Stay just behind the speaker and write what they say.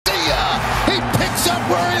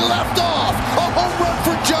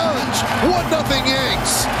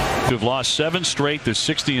Have lost 7 straight. They're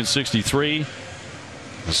 60 and 63.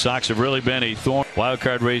 The Sox have really been a thorn. Wild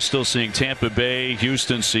card race still seeing Tampa Bay,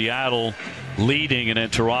 Houston, Seattle leading, and then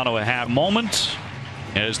Toronto a half moment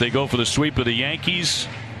as they go for the sweep of the Yankees.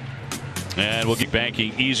 And we'll get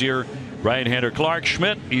banking easier. Right-hander Clark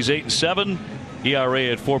Schmidt, he's 8-7. ERA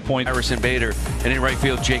at 4. Harrison Bader, and in right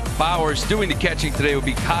field Jake Bowers. Doing the catching today will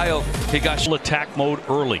be Kyle Higashi. Attack mode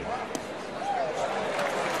early.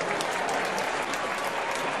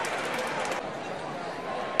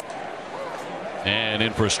 And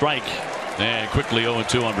in for a strike. And quickly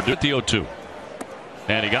 0-2 on Purdue. The 0-2.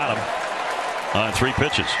 And he got him on 3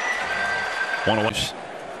 pitches. 1-1.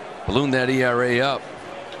 Balloon that ERA up.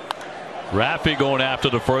 Raffy going after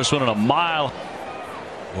the first one in a mile.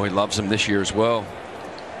 Boy, loves him this year as well.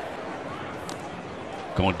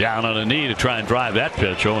 Going down on a knee to try and drive that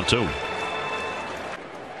pitch. 0-2.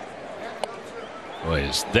 Boy,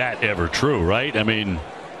 is that ever true, right? I mean,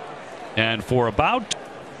 and for about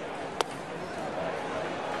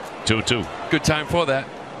 2-2. Good time for that.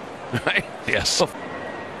 Right? Yes.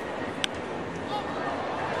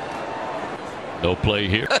 No play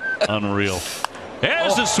here. Unreal.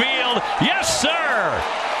 There's the field. Yes, sir.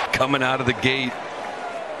 Coming out of the gate.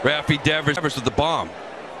 Raffy Devers with the bomb.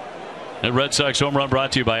 And Red Sox home run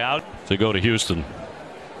brought to you by Out to go to Houston.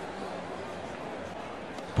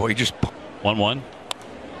 Boy, he just 1-1.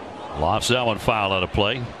 Lofts that one foul out of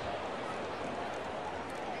play.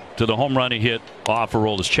 To the home run he hit off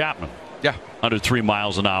Aroldis Chapman. Yeah. Under 3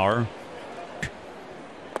 miles an hour.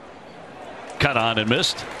 Cut on and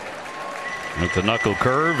missed. With the knuckle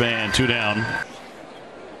curve and 2 down.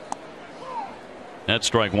 That's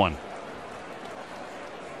strike 1.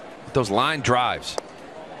 Those line drives.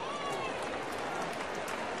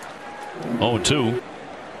 0-2.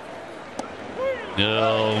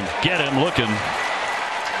 They'll get him looking.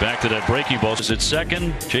 Back to that breaking ball. Is at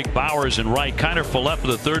second. Jake Bowers in right. Kiner Follett for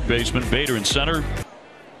the third baseman. Bader in center.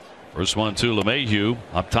 First one to LeMahieu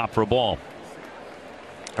up top for a ball.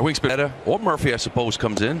 I think Spinetta or Murphy, I suppose,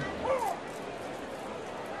 comes in.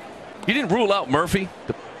 He didn't rule out Murphy.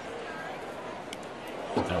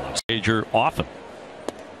 Stager often.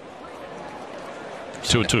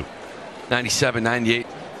 2-2. 97, 98.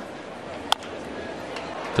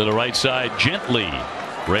 To the right side gently.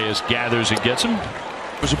 Reyes gathers and gets him.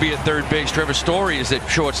 This will be at third base. Trevor Story is at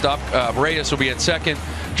shortstop. Reyes will be at second.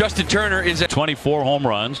 Justin Turner is at 24 home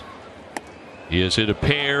runs. He has hit a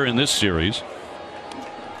pair in this series.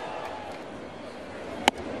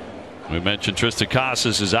 We mentioned Tristan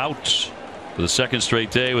Casas is out for the second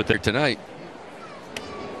straight day with their tonight.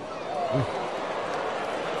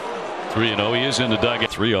 3-0. He is in the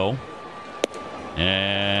dugout. 3-0.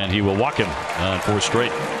 And he will walk him on 4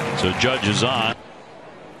 straight. So Judge is on.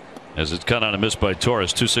 As it's cut on a miss by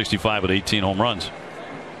Torres. 265 with 18 home runs.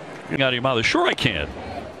 Getting out of your mouth. Sure I can.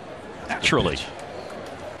 Naturally.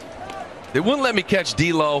 They wouldn't let me catch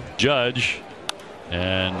D'Lo. Judge.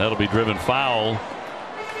 And that'll be driven foul.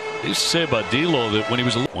 They used to say about D'Lo that when he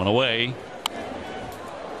was one away.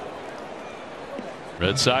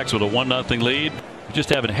 Red Sox with a 1-0 lead. We just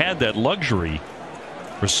haven't had that luxury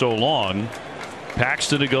for so long.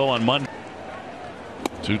 Paxton to go on Monday.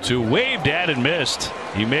 2-2 waved at and missed.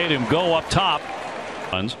 He made him go up top.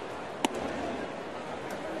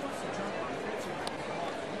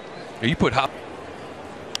 You put Hop.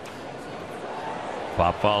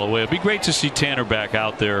 Pop foul away. It'd be great to see Tanner back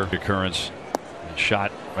out there. Occurrence.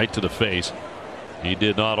 Shot right to the face. He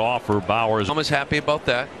did not offer Bowers. I'm as happy about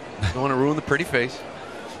that. Don't want to ruin the pretty face.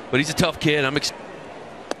 But he's a tough kid. I'm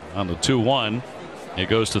on the 2-1. It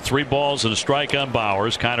goes to 3 balls and a strike on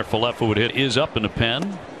Bowers. Kiner Follett would hit is up in the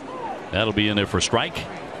pen. That'll be in there for a strike.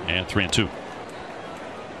 And 3-2.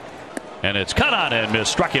 And it's cut on and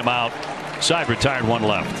missed. Struck him out. Side retired, 1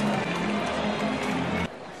 left.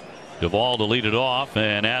 Duvall to lead it off,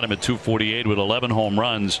 and Adam at 248 with 11 home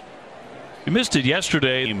runs. He missed it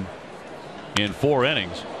yesterday in 4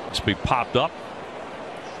 innings. This be popped up.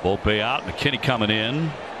 Volpe out. McKinney coming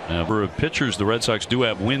in. Number of pitchers the Red Sox do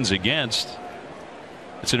have wins against.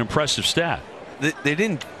 It's an impressive stat. They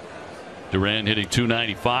didn't. Duran hitting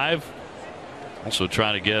 295. Also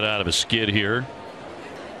trying to get out of a skid here.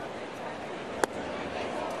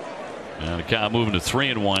 And the count moving to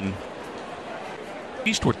 3-1. At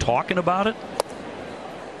least we're talking about it.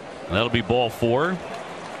 And that'll be ball 4.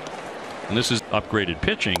 And this is upgraded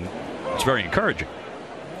pitching. It's very encouraging.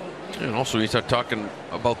 And also you start talking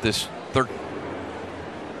about this third.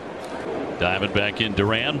 Diamond back in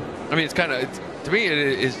Duran. I mean, it's kind of, to me,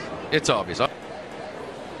 it's obvious.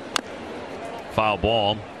 Foul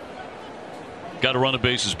ball. Got to run the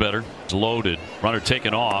bases better. It's loaded. Runner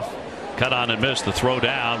taken off. Cut on and miss. The throw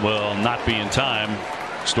down will not be in time.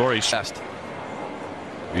 Story best.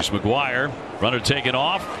 Here's McGuire. Runner taken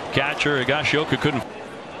off. Catcher Higashioka couldn't.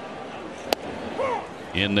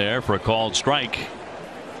 In there for a called strike.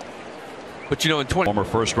 But you know, in 20 former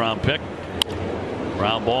first round pick.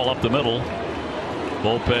 Ground ball up the middle.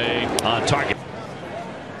 Volpe on target.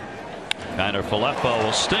 Filippo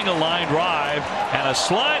will sting a line drive and a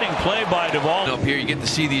sliding play by Duvall. Up here you get to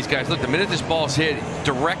see these guys. Look, the minute this ball's hit,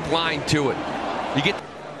 direct line to it. You get.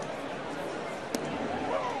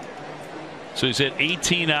 So he's hit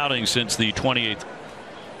 18 outings since the 28th.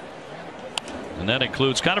 And that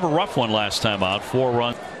includes kind of a rough one last time out. 4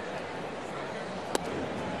 runs.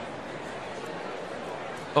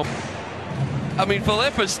 Oh. I mean,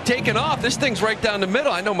 Filippo's taken off. This thing's right down the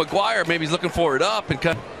middle. I know McGuire maybe he's looking for it up and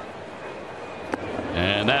cut.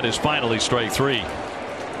 And that is finally strike 3.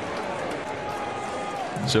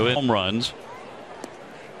 So home runs.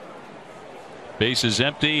 Bases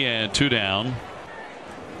empty and 2 down.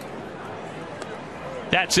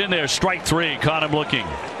 That's in there. Strike 3. Caught him looking.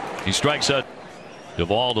 He strikes out.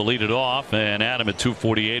 Duvall to lead it off, and Adam at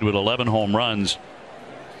 248 with 11 home runs.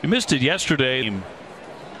 He missed it yesterday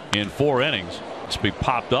in 4 innings. This be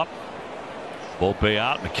popped up. Volpe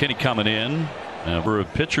out. McKinney coming in. Number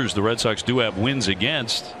of pitchers the Red Sox do have wins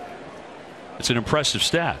against. It's an impressive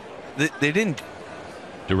stat. They didn't.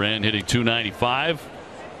 Duran hitting 295.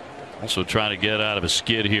 Also trying to get out of a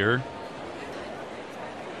skid here.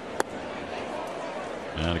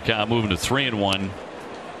 And the count moving to 3-1.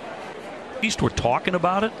 At least we're talking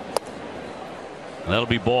about it. And that'll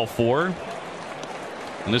be ball 4.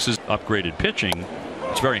 And this is upgraded pitching.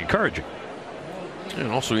 It's very encouraging.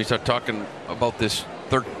 And also you start talking about this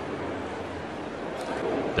third.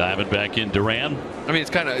 Diving back in Duran. I mean, it's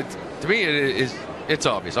kind of, to me it's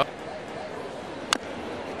obvious.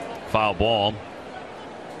 Foul ball.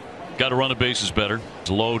 Got to run the bases better. It's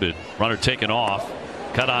loaded. Runner taken off.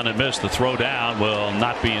 Cut on and miss. The throw down will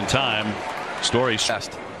not be in time. Story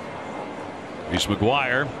best. Here's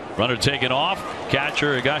McGuire. Runner taken off.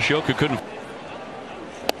 Catcher Higashioka couldn't.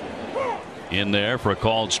 In there for a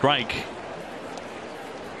called strike.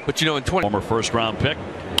 But you know, in 20 former first round pick.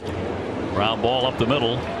 Ground ball up the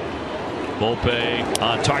middle. Volpe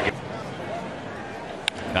on target.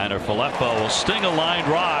 Filippo will sting a line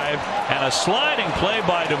drive and a sliding play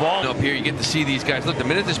by Duvall. Up here you get to see these guys. Look, the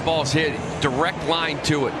minute this ball's hit, direct line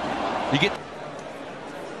to it. You get.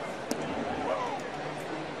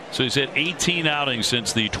 So he's hit 18 outings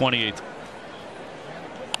since the 28th.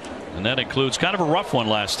 And that includes kind of a rough one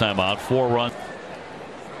last time out. 4 runs.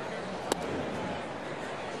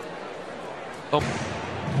 Oh.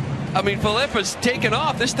 I mean, Filippo's taken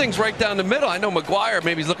off. This thing's right down the middle. I know McGuire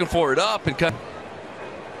maybe he's looking for it up and cut.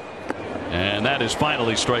 And that is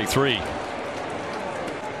finally strike 3.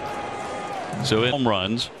 So home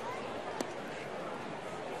runs.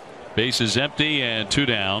 Bases empty and 2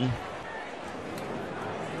 down.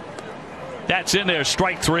 That's in there.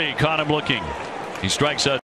 Strike 3. Caught him looking. He strikes out.